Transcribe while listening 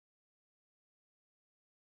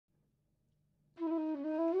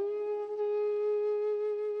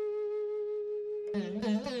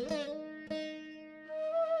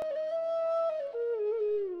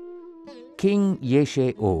King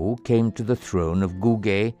Yeshe-o came to the throne of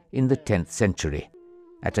Guge in the 10th century,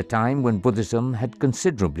 at a time when Buddhism had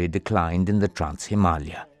considerably declined in the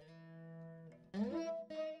Trans-Himalaya.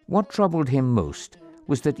 What troubled him most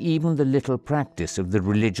was that even the little practice of the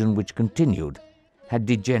religion which continued had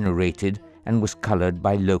degenerated and was colored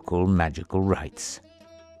by local magical rites.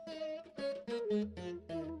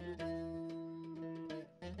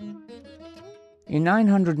 In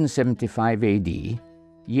 975 AD,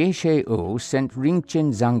 Yeshe-o sent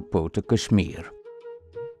Rinchen Zangpo to Kashmir.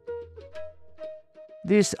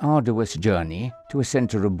 This arduous journey to a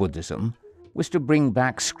center of Buddhism was to bring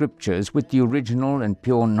back scriptures with the original and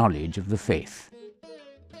pure knowledge of the faith.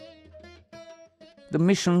 The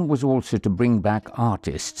mission was also to bring back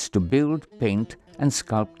artists to build, paint, and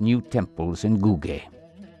sculpt new temples in Guge.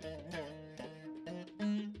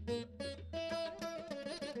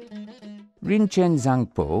 Rinchen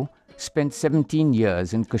Zangpo spent 17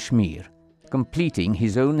 years in Kashmir, completing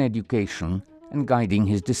his own education and guiding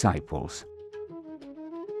his disciples.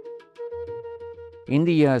 In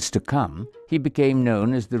the years to come, he became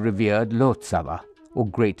known as the revered Lotsawa, or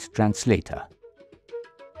Great Translator.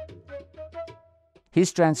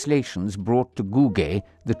 His translations brought to Guge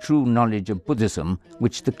the true knowledge of Buddhism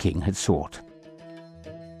which the king had sought.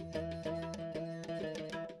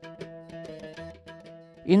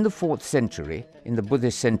 In the 4th century, in the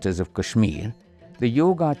Buddhist centers of Kashmir, the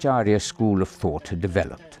Yogacharya school of thought had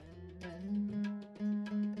developed.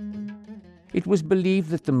 It was believed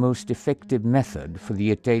that the most effective method for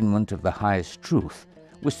the attainment of the highest truth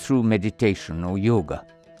was through meditation or yoga,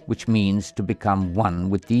 which means to become one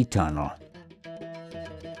with the eternal.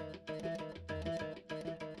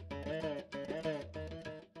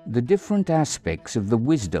 The different aspects of the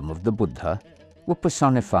wisdom of the Buddha were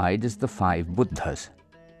personified as the 5 Buddhas: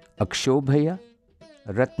 Akshobhaya,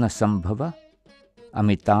 Ratnasambhava,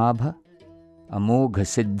 Amitabha, Amogha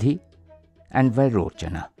Siddhi, and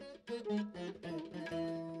Vairochana.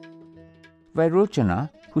 Vairochana,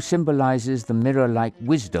 who symbolizes the mirror-like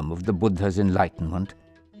wisdom of the Buddha's enlightenment,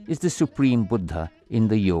 is the supreme Buddha in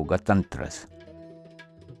the Yoga Tantras.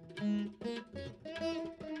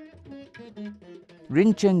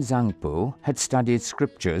 Rinchen Zangpo had studied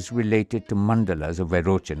scriptures related to mandalas of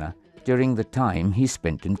Vairochana during the time he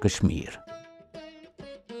spent in Kashmir.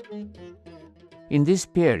 In this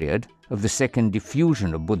period of the second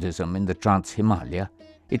diffusion of Buddhism in the Trans-Himalaya,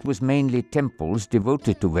 it was mainly temples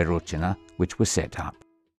devoted to Vairochana which were set up.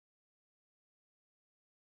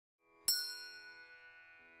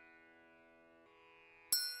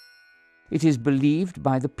 It is believed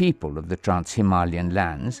by the people of the Trans-Himalayan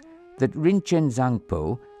lands that Rinchen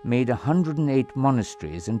Zangpo made 108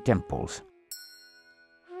 monasteries and temples.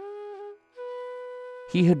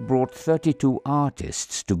 He had brought 32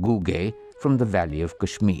 artists to Guge from the valley of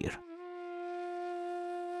Kashmir.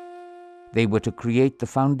 They were to create the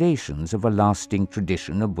foundations of a lasting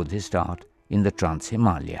tradition of Buddhist art in the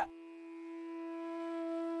Trans-Himalaya.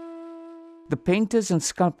 The painters and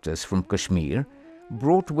sculptors from Kashmir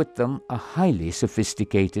brought with them a highly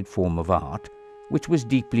sophisticated form of art which was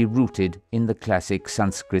deeply rooted in the classic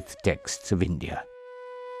Sanskrit texts of India.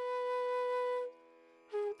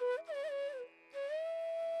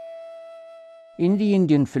 In the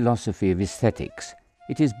Indian philosophy of aesthetics,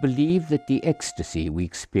 it is believed that the ecstasy we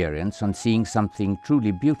experience on seeing something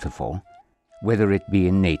truly beautiful, whether it be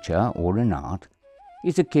in nature or in art,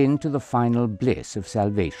 is akin to the final bliss of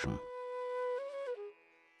salvation.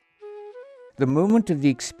 The moment of the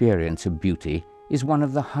experience of beauty is one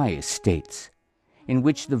of the highest states, in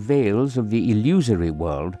which the veils of the illusory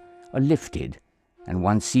world are lifted and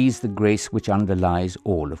one sees the grace which underlies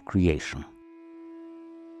all of creation.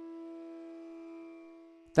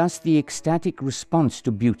 Thus, the ecstatic response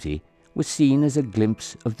to beauty was seen as a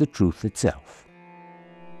glimpse of the truth itself.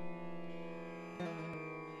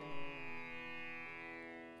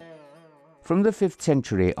 From the 5th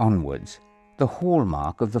century onwards, the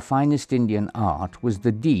hallmark of the finest Indian art was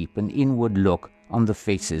the deep and inward look on the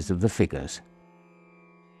faces of the figures.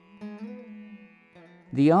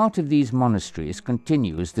 The art of these monasteries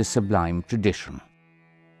continues this sublime tradition.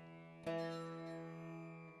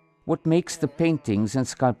 What makes the paintings and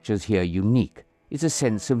sculptures here unique is a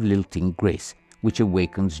sense of lilting grace which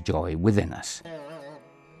awakens joy within us.